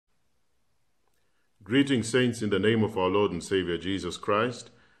Greetings, saints, in the name of our Lord and Savior Jesus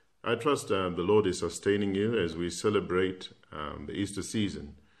Christ. I trust the Lord is sustaining you as we celebrate the Easter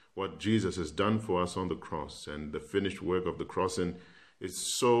season, what Jesus has done for us on the cross and the finished work of the cross. And it's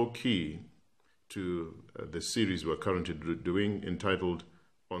so key to the series we're currently doing entitled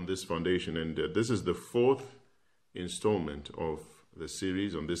On This Foundation. And this is the fourth installment of the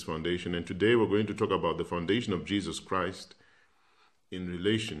series on this foundation. And today we're going to talk about the foundation of Jesus Christ in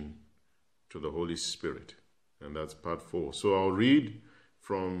relation to the Holy Spirit. And that's part 4. So I'll read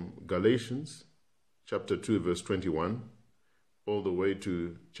from Galatians chapter 2 verse 21 all the way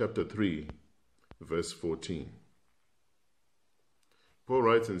to chapter 3 verse 14. Paul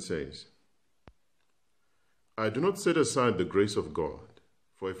writes and says, I do not set aside the grace of God,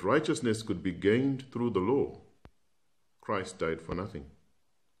 for if righteousness could be gained through the law, Christ died for nothing.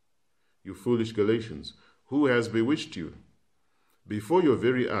 You foolish Galatians, who has bewitched you? Before your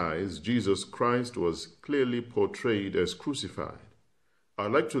very eyes, Jesus Christ was clearly portrayed as crucified.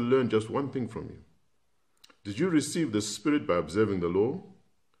 I'd like to learn just one thing from you. Did you receive the Spirit by observing the law,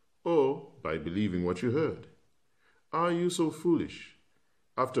 or by believing what you heard? Are you so foolish?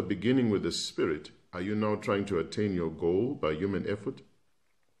 After beginning with the Spirit, are you now trying to attain your goal by human effort?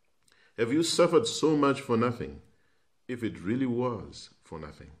 Have you suffered so much for nothing, if it really was for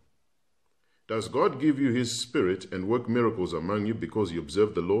nothing? Does God give you his Spirit and work miracles among you because you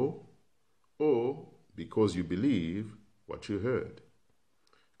observe the law, or because you believe what you heard?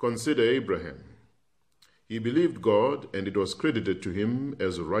 Consider Abraham. He believed God, and it was credited to him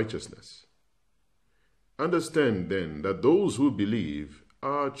as righteousness. Understand then that those who believe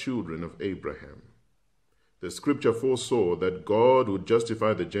are children of Abraham. The scripture foresaw that God would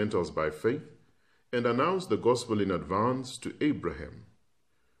justify the Gentiles by faith and announce the gospel in advance to Abraham.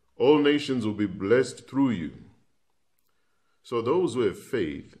 All nations will be blessed through you. So those who have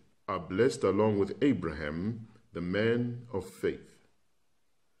faith are blessed along with Abraham, the man of faith.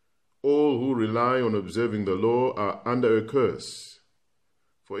 All who rely on observing the law are under a curse.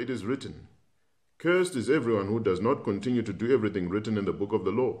 For it is written, cursed is everyone who does not continue to do everything written in the book of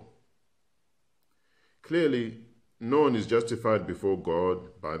the law. Clearly, no one is justified before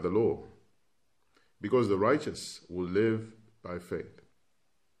God by the law, because the righteous will live by faith.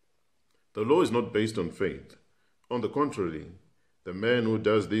 The law is not based on faith. On the contrary, the man who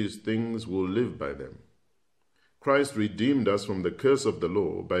does these things will live by them. Christ redeemed us from the curse of the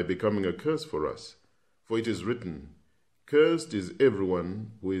law by becoming a curse for us. For it is written, cursed is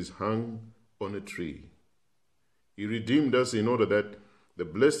everyone who is hung on a tree. He redeemed us in order that the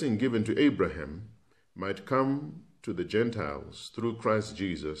blessing given to Abraham might come to the Gentiles through Christ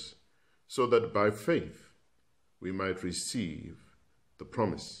Jesus, so that by faith we might receive the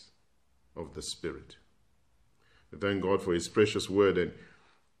promise of the Spirit. We thank God for his precious word. And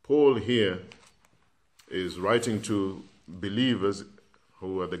Paul here is writing to believers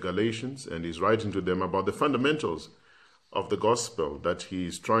who are the Galatians, and he's writing to them about the fundamentals of the gospel that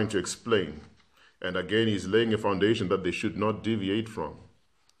he's trying to explain. And again, he's laying a foundation that they should not deviate from.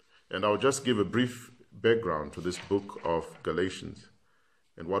 And I'll just give a brief background to this book of Galatians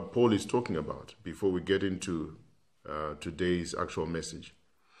and what Paul is talking about before we get into today's actual message.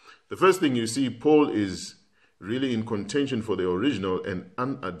 The first thing you see, Paul is really in contention for the original and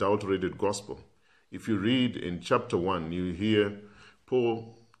unadulterated gospel. If you read in chapter 1, you hear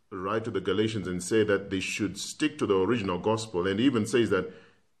Paul write to the Galatians and say that they should stick to the original gospel, and even says that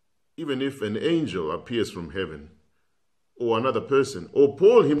even if an angel appears from heaven, or another person, or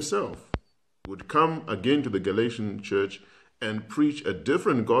Paul himself would come again to the Galatian church and preach a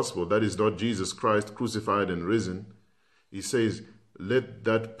different gospel that is not Jesus Christ crucified and risen, he says, let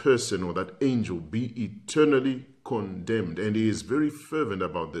that person or that angel be eternally condemned. And he is very fervent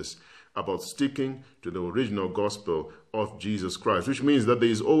about this, about sticking to the original gospel of Jesus Christ, which means that there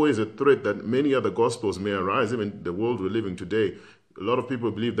is always a threat that many other gospels may arise, even in the world we're living today. A lot of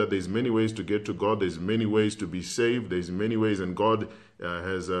people believe that there's many ways to get to God, there's many ways to be saved, there's many ways, and God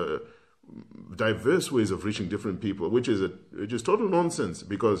has diverse ways of reaching different people, which is total nonsense,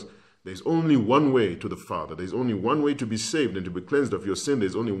 because there's only one way to the Father. There's only one way to be saved and to be cleansed of your sin.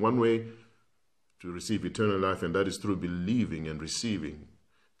 There's only one way to receive eternal life, and that is through believing and receiving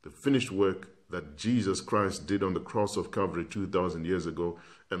the finished work that Jesus Christ did on the cross of Calvary 2,000 years ago,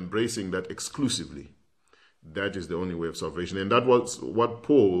 embracing that exclusively. That is the only way of salvation. And that was what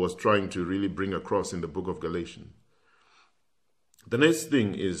Paul was trying to really bring across in the book of Galatians. The next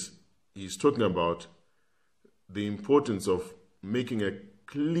thing is he's talking about the importance of making a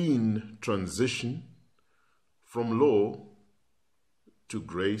clean transition from law to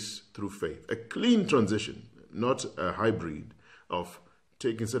grace through faith. A clean transition, not a hybrid of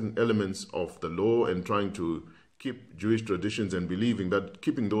taking certain elements of the law and trying to keep Jewish traditions and believing that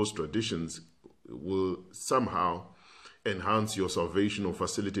keeping those traditions will somehow enhance your salvation or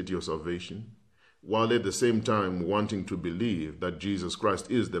facilitate your salvation, while at the same time wanting to believe that Jesus Christ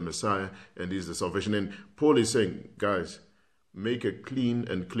is the Messiah and is the salvation. And Paul is saying, guys, make a clean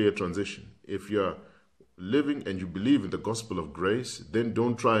and clear transition. If you're living and you believe in the gospel of grace, then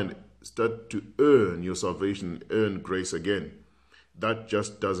don't try and start to earn your salvation, earn grace again. That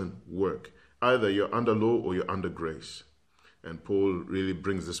just doesn't work. Either you're under law or you're under grace. And Paul really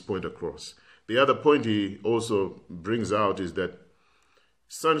brings this point across. The other point he also brings out is that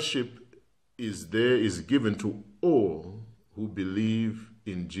sonship is given to all who believe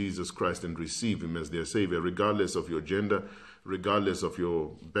in Jesus Christ and receive him as their Savior, regardless of your gender, regardless of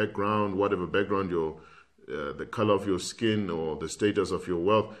your background, whatever background, the color of your skin or the status of your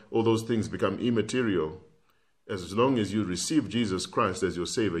wealth. All those things become immaterial. As long as you receive Jesus Christ as your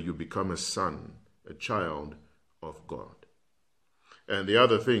Savior, you become a son, a child of God. And the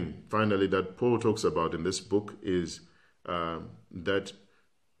other thing, finally, that Paul talks about in this book is that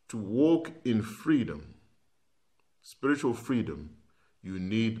to walk in freedom, spiritual freedom, you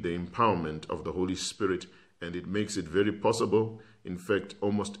need the empowerment of the Holy Spirit, and it makes it very possible, in fact,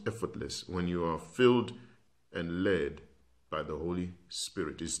 almost effortless, when you are filled and led by the Holy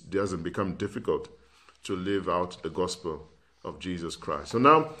Spirit. It doesn't become difficult to live out the gospel of Jesus Christ. So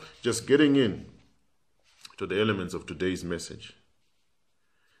now, just getting in to the elements of today's message.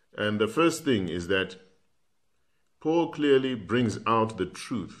 And the first thing is that Paul clearly brings out the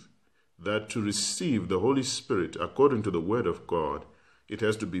truth that to receive the Holy Spirit according to the Word of God, it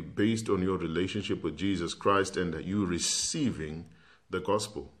has to be based on your relationship with Jesus Christ and you receiving the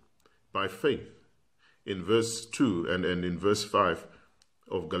gospel by faith. In verse 2 and in verse 5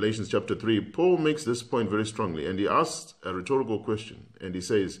 of Galatians chapter 3, Paul makes this point very strongly, and he asks a rhetorical question, and he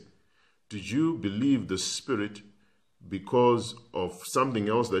says, did you believe the Spirit because of something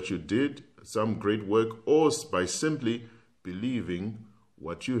else that you did, some great work, or by simply believing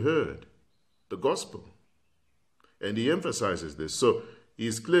what you heard, the gospel? And he emphasizes this. So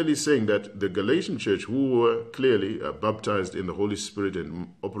he's clearly saying that the Galatian church, who were clearly baptized in the Holy Spirit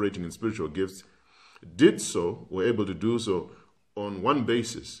and operating in spiritual gifts, were able to do so on one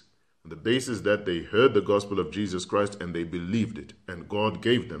basis, the basis that they heard the gospel of Jesus Christ and they believed it, and God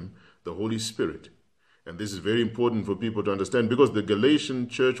gave them the Holy Spirit. And this is very important for people to understand, because the Galatian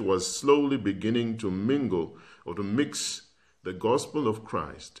church was slowly beginning to mingle or to mix the gospel of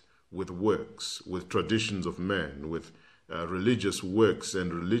Christ with works, with traditions of man, with religious works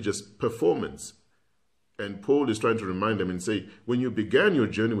and religious performance. And Paul is trying to remind them and say, when you began your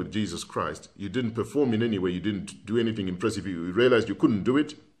journey with Jesus Christ, you didn't perform in any way, you didn't do anything impressive. You realized you couldn't do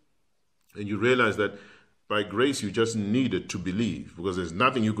it, and you realized that by grace you just needed to believe, because there's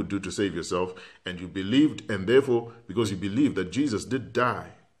nothing you could do to save yourself, and you believed, and therefore, because you believed that Jesus did die,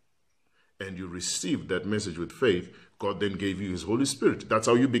 and you received that message with faith, God then gave you his Holy Spirit. That's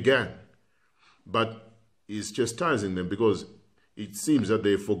how you began. But he's chastising them because it seems that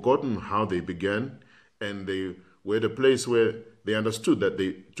they've forgotten how they began, and they were at a place where they understood that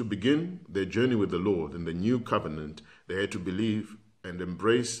to begin their journey with the Lord in the new covenant, they had to believe and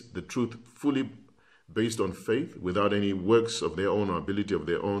embrace the truth fully based on faith, without any works of their own or ability of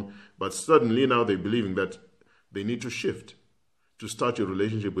their own. But suddenly now they're believing that they need to shift. To start your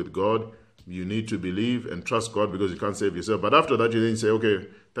relationship with God, you need to believe and trust God, because you can't save yourself. But after that, you then say, okay,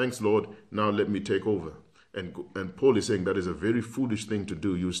 thanks, Lord, now let me take over. And Paul is saying that is a very foolish thing to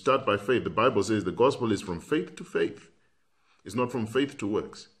do. You start by faith. The Bible says the gospel is from faith to faith. It's not from faith to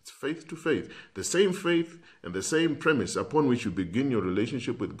works. It's faith to faith. The same faith and the same premise upon which you begin your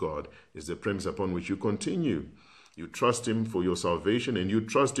relationship with God is the premise upon which you continue. You trust him for your salvation, and you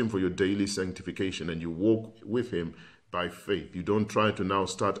trust him for your daily sanctification, and you walk with him by faith. You don't try to now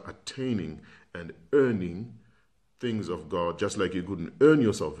start attaining and earning things of God, just like you couldn't earn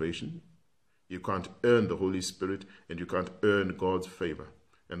your salvation. You can't earn the Holy Spirit, and you can't earn God's favor.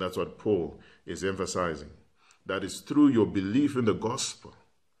 And that's what Paul is emphasizing. That is through your belief in the gospel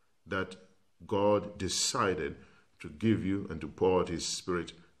that God decided to give you and to pour out his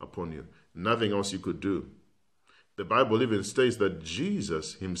Spirit upon you. Nothing else you could do. The Bible even states that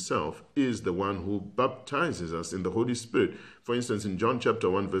Jesus himself is the one who baptizes us in the Holy Spirit. For instance, in John chapter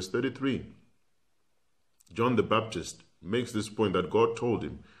 1, verse 33, John the Baptist makes this point that God told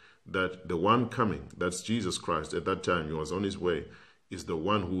him that the one coming, that's Jesus Christ, at that time he was on his way, is the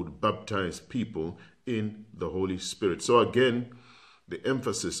one who would baptize people in the Holy Spirit. So again, the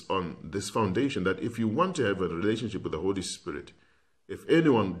emphasis on this foundation that if you want to have a relationship with the Holy Spirit, if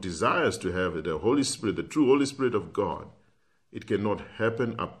anyone desires to have the Holy Spirit, the true Holy Spirit of God, It cannot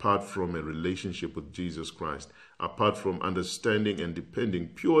happen apart from a relationship with Jesus Christ, apart from understanding and depending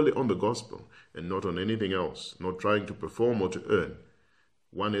purely on the gospel and not on anything else, not trying to perform or to earn.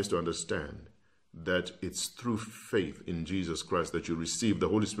 One has to understand that it's through faith in Jesus Christ that you receive the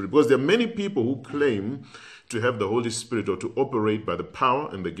Holy Spirit. Because there are many people who claim to have the Holy Spirit or to operate by the power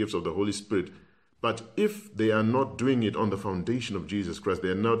and the gifts of the Holy Spirit. But if they are not doing it on the foundation of Jesus Christ,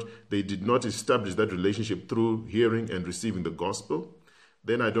 they did not establish that relationship through hearing and receiving the gospel,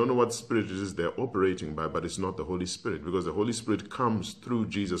 then I don't know what spirit it is they're operating by, but it's not the Holy Spirit, because the Holy Spirit comes through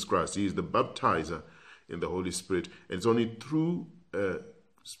Jesus Christ. He is the baptizer in the Holy Spirit. And it's only through a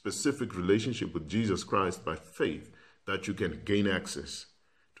specific relationship with Jesus Christ by faith that you can gain access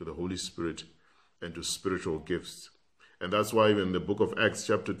to the Holy Spirit and to spiritual gifts. And that's why in the book of Acts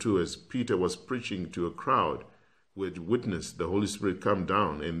chapter 2, as Peter was preaching to a crowd who had witnessed the Holy Spirit come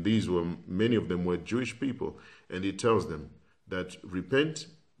down, and many of them were Jewish people, and he tells them that repent,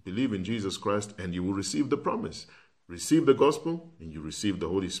 believe in Jesus Christ, and you will receive the promise. Receive the gospel, and you receive the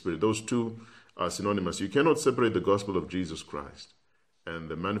Holy Spirit. Those two are synonymous. You cannot separate the gospel of Jesus Christ and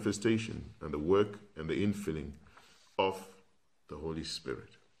the manifestation and the work and the infilling of the Holy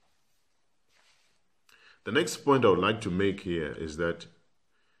Spirit. The next point I would like to make here is that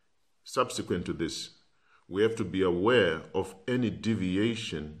subsequent to this, we have to be aware of any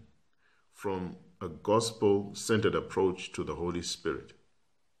deviation from a gospel-centered approach to the Holy Spirit.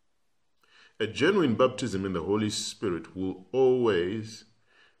 A genuine baptism in the Holy Spirit will always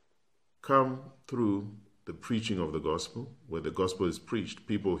come through the preaching of the gospel. Where the gospel is preached,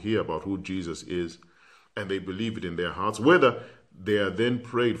 people hear about who Jesus is and they believe it in their hearts, whether they are then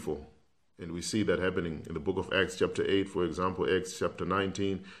prayed for. And we see that happening in the book of Acts chapter 8, for example, Acts chapter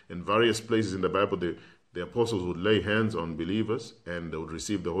 19. In various places in the Bible, the apostles would lay hands on believers and they would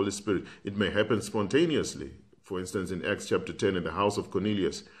receive the Holy Spirit. It may happen spontaneously. For instance, in Acts chapter 10, in the house of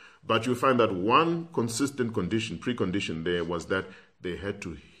Cornelius. But you find that one consistent precondition there was that they had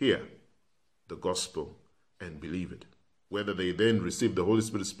to hear the gospel and believe it. Whether they then received the Holy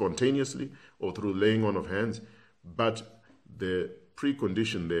Spirit spontaneously or through laying on of hands. But the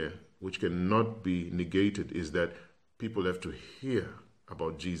precondition there, which cannot be negated, is that people have to hear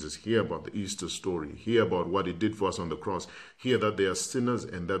about Jesus, hear about the Easter story, hear about what he did for us on the cross, hear that they are sinners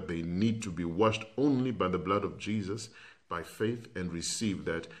and that they need to be washed only by the blood of Jesus, by faith, and receive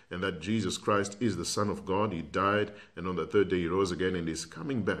that, and that Jesus Christ is the Son of God. He died, and on the third day he rose again, and is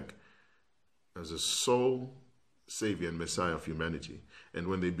coming back as a sole Savior and Messiah of humanity. And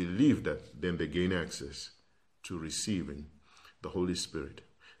when they believe that, then they gain access to receiving the Holy Spirit.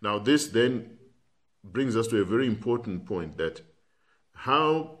 Now, this then brings us to a very important point, that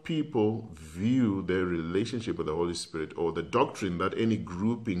how people view their relationship with the Holy Spirit, or the doctrine that any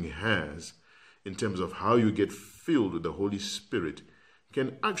grouping has in terms of how you get filled with the Holy Spirit,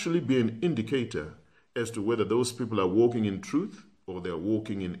 can actually be an indicator as to whether those people are walking in truth or they're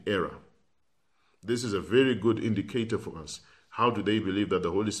walking in error. This is a very good indicator for us. How do they believe that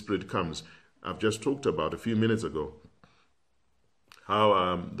the Holy Spirit comes? I've just talked about a few minutes ago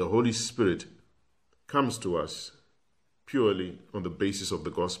how the Holy Spirit comes to us purely on the basis of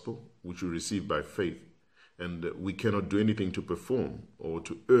the gospel, which we receive by faith. And we cannot do anything to perform or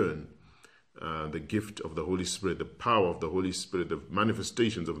to earn the gift of the Holy Spirit, the power of the Holy Spirit, the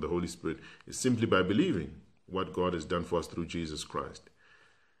manifestations of the Holy Spirit, is simply by believing what God has done for us through Jesus Christ.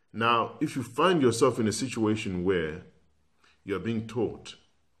 Now, if you find yourself in a situation where you are being taught,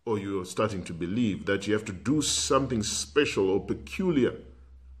 or you're starting to believe that you have to do something special or peculiar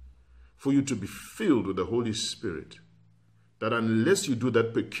for you to be filled with the Holy Spirit, that unless you do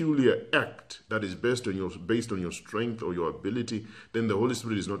that peculiar act that is based on your strength or your ability, then the Holy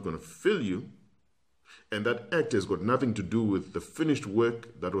Spirit is not going to fill you. And that act has got nothing to do with the finished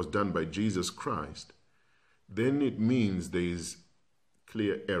work that was done by Jesus Christ. Then it means there is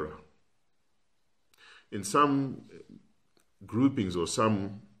clear error. In some groupings or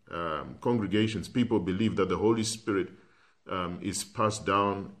some congregations, people believe that the Holy Spirit is passed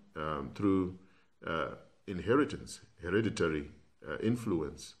down through inheritance, hereditary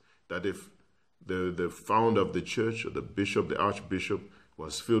influence. That if the founder of the church, or the bishop, the archbishop,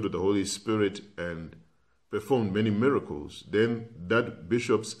 was filled with the Holy Spirit and performed many miracles, then that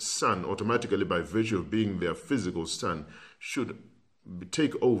bishop's son, automatically by virtue of being their physical son, should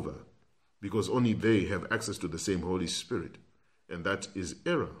take over, because only they have access to the same Holy Spirit. And that is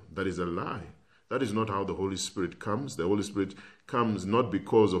error. That is a lie. That is not how the Holy Spirit comes. The Holy Spirit comes not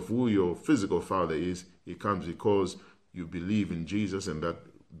because of who your physical father is. He comes because you believe in Jesus, and that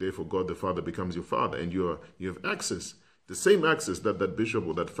therefore God the Father becomes your father, and you have access, the same access that that bishop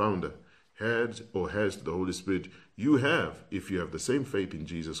or that founder had or has the Holy Spirit, you have if you have the same faith in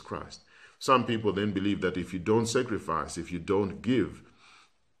Jesus Christ. Some people then believe that if you don't sacrifice, if you don't give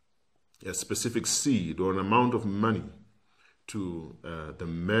a specific seed or an amount of money to the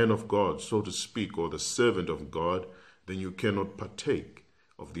man of God, so to speak, or the servant of God, then you cannot partake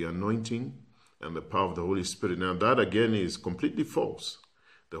of the anointing and the power of the Holy Spirit. Now that again is completely false.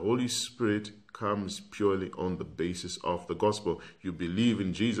 The Holy Spirit comes purely on the basis of the gospel. You believe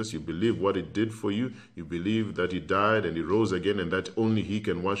in Jesus, you believe what He did for you, you believe that He died and He rose again and that only He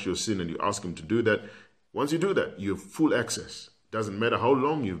can wash your sin, and you ask Him to do that. Once you do that, you have full access. Doesn't matter how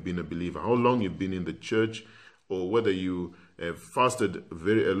long you've been a believer, how long you've been in the church, or whether you have fasted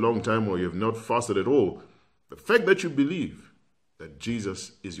a long time or you have not fasted at all. The fact that you believe that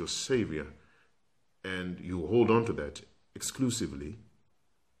Jesus is your Savior and you hold on to that exclusively,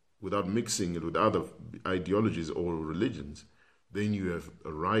 without mixing it with other ideologies or religions, then you have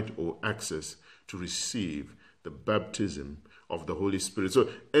a right or access to receive the baptism of the Holy Spirit. So,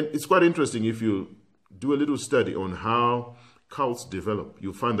 and it's quite interesting if you do a little study on how cults develop.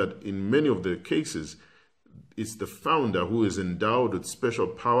 You'll find that in many of the cases, it's the founder who is endowed with special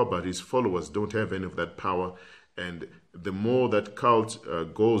power, but his followers don't have any of that power. And the more that cult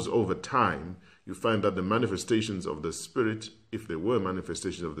goes over time, you find that the manifestations of the Spirit, if there were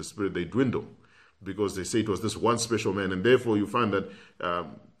manifestations of the Spirit, they dwindle because they say it was this one special man. And therefore you find that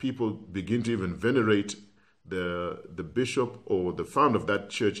people begin to even venerate the bishop or the founder of that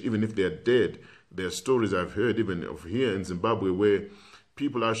church, even if they are dead. There are stories I've heard even of here in Zimbabwe where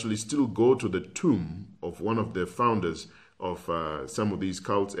people actually still go to the tomb of one of the founders of some of these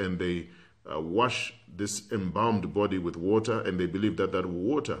cults, and they wash this embalmed body with water, and they believe that that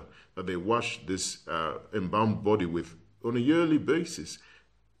water that they wash this embalmed body with on a yearly basis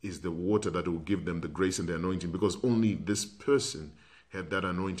is the water that will give them the grace and the anointing, because only this person had that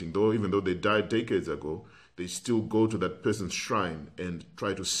anointing. Even though they died decades ago, they still go to that person's shrine and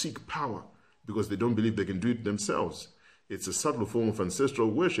try to seek power because they don't believe they can do it themselves. It's a subtle form of ancestral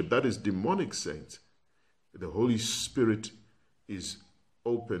worship. That is demonic, saints. The Holy Spirit is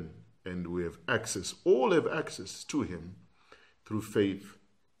open and we have access, all have access to Him through faith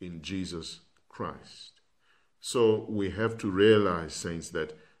in Jesus Christ. So we have to realize, saints,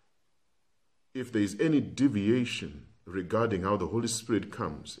 that if there is any deviation regarding how the Holy Spirit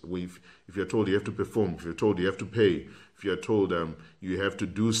comes, if you're told you have to perform, if you're told you have to pay, if you're told you have to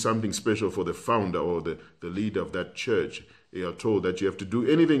do something special for the founder or the leader of that church, you are told that you have to do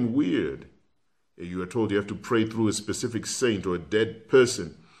anything weird, you are told you have to pray through a specific saint or a dead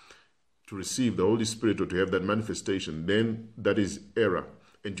person to receive the Holy Spirit or to have that manifestation, then that is error,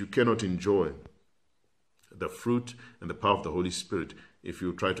 and you cannot enjoy the fruit and the power of the Holy Spirit if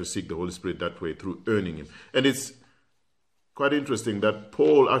you try to seek the Holy Spirit that way through earning Him. And it's quite interesting that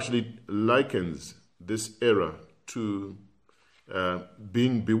Paul actually likens this error to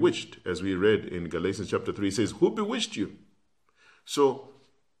being bewitched, as we read in Galatians chapter 3. He says, who bewitched you? So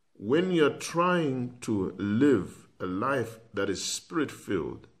when you're trying to live a life that is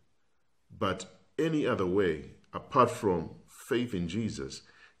Spirit-filled, but any other way apart from faith in Jesus,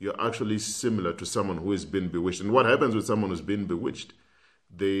 you're actually similar to someone who has been bewitched. And what happens with someone who's been bewitched?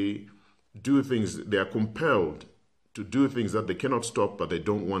 They do things, they are compelled to do things that they cannot stop, but they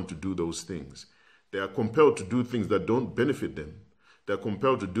don't want to do those things. They are compelled to do things that don't benefit them. They're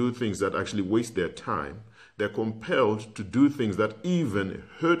compelled to do things that actually waste their time. They're compelled to do things that even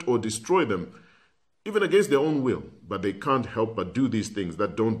hurt or destroy them, even against their own will, but they can't help but do these things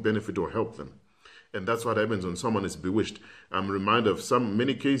that don't benefit or help them. And that's what happens when someone is bewitched. I'm reminded of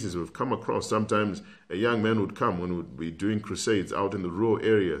many cases we've come across. Sometimes a young man would come when we'd be doing crusades out in the rural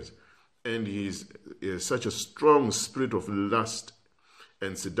areas, and he has such a strong spirit of lust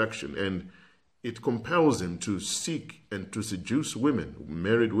and seduction, and it compels him to seek and to seduce women,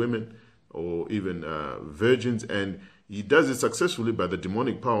 married women, or even virgins, and he does it successfully by the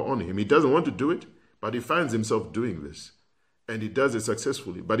demonic power on him. He doesn't want to do it, but he finds himself doing this. And he does it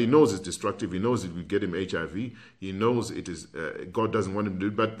successfully, but he knows it's destructive. He knows it will get him HIV. He knows it is God doesn't want him to do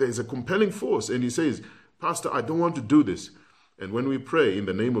it, but there's a compelling force. And he says, Pastor, I don't want to do this. And when we pray in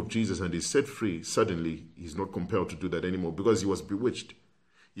the name of Jesus and he's set free, suddenly he's not compelled to do that anymore because he was bewitched.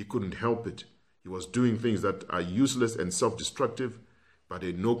 He couldn't help it. He was doing things that are useless and self-destructive, but he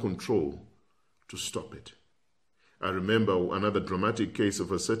had no control to stop it. I remember another dramatic case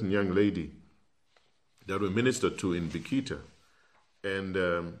of a certain young lady that we ministered to in Bikita.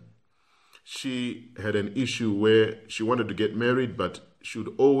 And she had an issue where she wanted to get married, but she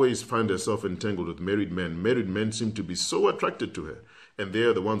would always find herself entangled with married men. Married men seemed to be so attracted to her. And they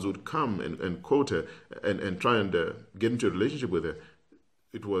are the ones who would come and quote her and try and get into a relationship with her.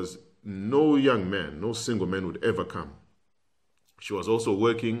 It was no young man, no single man would ever come. She was also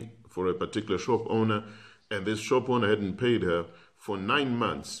working for a particular shop owner, and this shop owner hadn't paid her for 9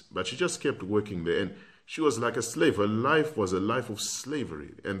 months, but she just kept working there. And she was like a slave. Her life was a life of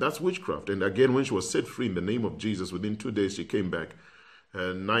slavery, and that's witchcraft. And again, when she was set free in the name of Jesus, within 2 days she came back.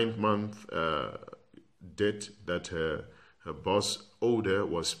 Her 9th-month debt that her boss owed her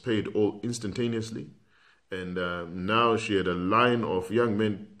was paid all instantaneously. And now she had a line of young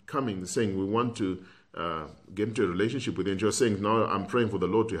men coming saying, we want to get into a relationship with you. And she was saying, now I'm praying for the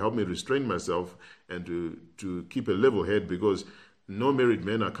Lord to help me restrain myself and to keep a level head, because no married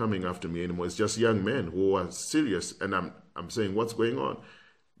men are coming after me anymore. It's just young men who are serious. And I'm saying, what's going on?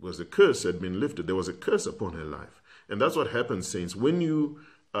 Because the curse had been lifted. There was a curse upon her life. And that's what happens, saints. When you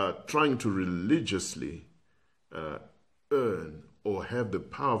are trying to religiously earn or have the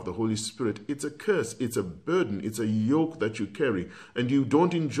power of the Holy Spirit, it's a curse, it's a burden, it's a yoke that you carry, and you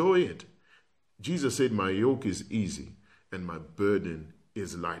don't enjoy it. Jesus said, my yoke is easy and my burden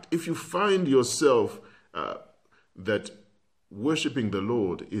is light. If you find yourself that worshiping the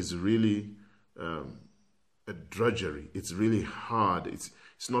Lord is really a drudgery, it's really hard, it's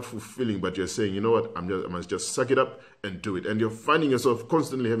not fulfilling, but you're saying, you know what, I must just suck it up and do it. And you're finding yourself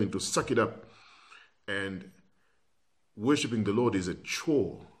constantly having to suck it up, and worshiping the Lord is a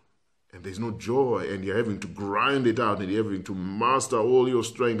chore, and there's no joy, and you're having to grind it out, and you're having to master all your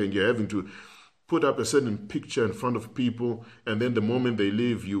strength, and you're having to put up a certain picture in front of people, and then the moment they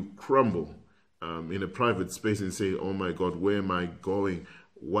leave, you crumble in a private space and say, oh my God, where am I going?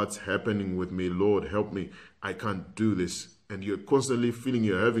 What's happening with me? Lord, help me. I can't do this. And you're constantly feeling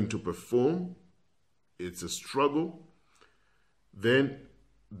you're having to perform. It's a struggle. Then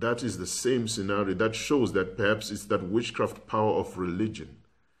that is the same scenario. That shows that perhaps it's that witchcraft power of religion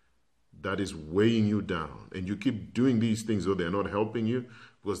that is weighing you down. And you keep doing these things though they're not helping you,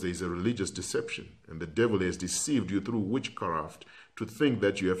 because there is a religious deception. And the devil has deceived you through witchcraft to think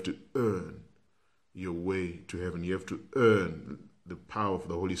that you have to earn your way to heaven. You have to earn the power of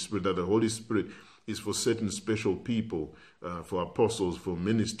the Holy Spirit, that the Holy Spirit is for certain special people, for apostles, for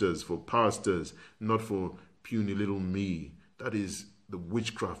ministers, for pastors, not for puny little me. That is the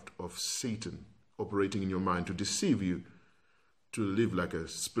witchcraft of Satan operating in your mind to deceive you to live like a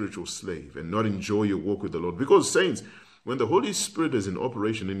spiritual slave and not enjoy your walk with the Lord. Because, saints, when the Holy Spirit is in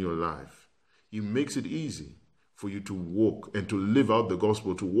operation in your life, He makes it easy for you to walk and to live out the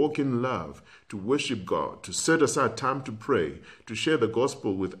gospel, to walk in love, to worship God, to set aside time to pray, to share the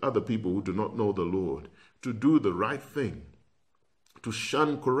gospel with other people who do not know the Lord, to do the right thing, to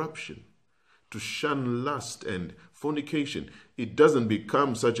shun corruption, to shun lust and fornication. It doesn't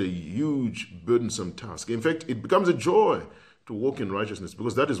become such a huge, burdensome task. In fact, it becomes a joy to walk in righteousness,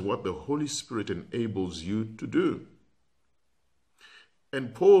 because that is what the Holy Spirit enables you to do.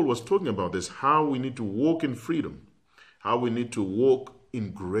 And Paul was talking about this, how we need to walk in freedom, how we need to walk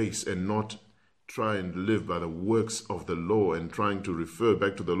in grace and not try and live by the works of the law and trying to refer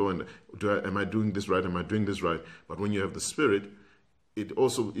back to the law and am I doing this right? Am I doing this right? But when you have the Spirit, it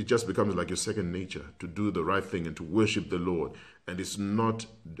just becomes like your second nature to do the right thing and to worship the Lord. And it's not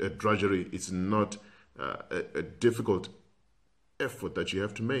a drudgery. It's not a difficult effort that you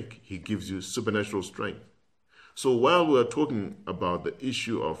have to make. He gives you supernatural strength. So while we are talking about the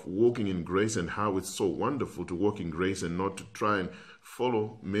issue of walking in grace and how it's so wonderful to walk in grace and not to try and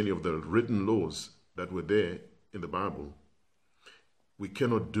follow many of the written laws that were there in the Bible, we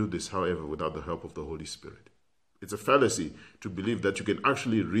cannot do this, however, without the help of the Holy Spirit. It's a fallacy to believe that you can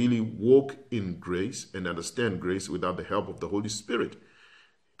actually really walk in grace and understand grace without the help of the Holy Spirit.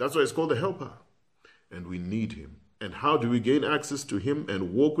 That's why it's called the Helper, and we need Him. And how do we gain access to Him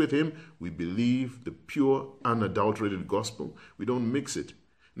and walk with Him? We believe the pure, unadulterated gospel. We don't mix it.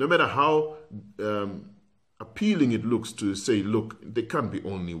 No matter how appealing it looks to say, look, there can't be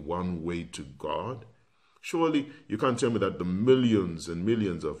only one way to God. Surely you can't tell me that the millions and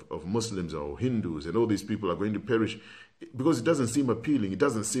millions of Muslims or Hindus and all these people are going to perish, because it doesn't seem appealing. It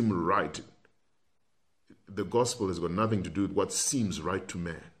doesn't seem right. The gospel has got nothing to do with what seems right to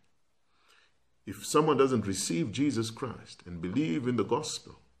man. If someone doesn't receive Jesus Christ and believe in the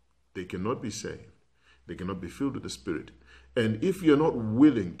gospel, they cannot be saved. They cannot be filled with the Spirit. And if you're not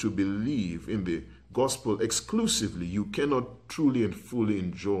willing to believe in the gospel exclusively, you cannot truly and fully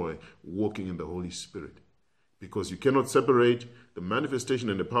enjoy walking in the Holy Spirit, because you cannot separate the manifestation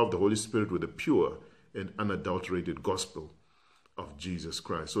and the power of the Holy Spirit with the pure and unadulterated gospel of Jesus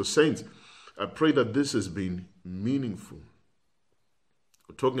Christ. So, saints, I pray that this has been meaningful.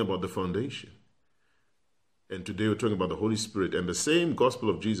 We're talking about the foundation. And today we're talking about the Holy Spirit. And the same gospel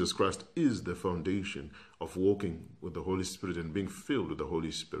of Jesus Christ is the foundation of walking with the Holy Spirit and being filled with the Holy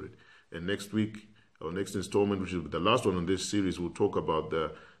Spirit. And next week, our next installment, which is the last one in this series, we'll talk about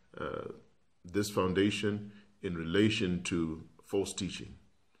this foundation in relation to false teaching.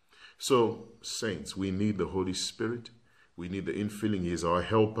 So, saints, we need the Holy Spirit. We need the infilling. He is our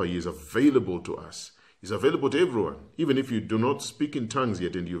helper. He is available to us. He's available to everyone. Even if you do not speak in tongues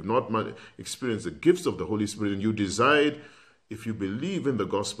yet and you've not experienced the gifts of the Holy Spirit, and you decide, if you believe in the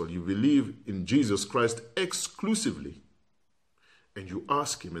gospel, you believe in Jesus Christ exclusively, and you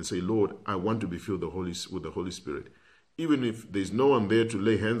ask him and say, Lord, I want to be filled with the Holy Spirit. Even if there's no one there to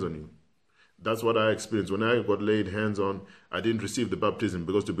lay hands on you. That's what I experienced. When I got laid hands on, I didn't receive the baptism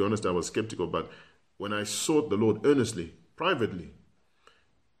because, to be honest, I was skeptical. But when I sought the Lord earnestly, privately,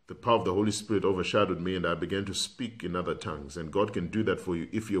 the power of the Holy Spirit overshadowed me and I began to speak in other tongues. And God can do that for you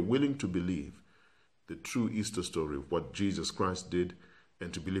if you're willing to believe the true Easter story of what Jesus Christ did,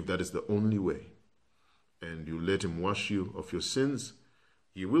 and to believe that is the only way. And you let him wash you of your sins,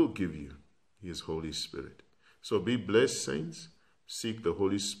 he will give you his Holy Spirit. So be blessed, saints. Seek the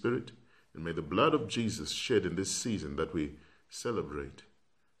Holy Spirit, and may the blood of Jesus shed in this season that we celebrate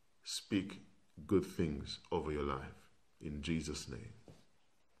speak good things over your life. In Jesus' name.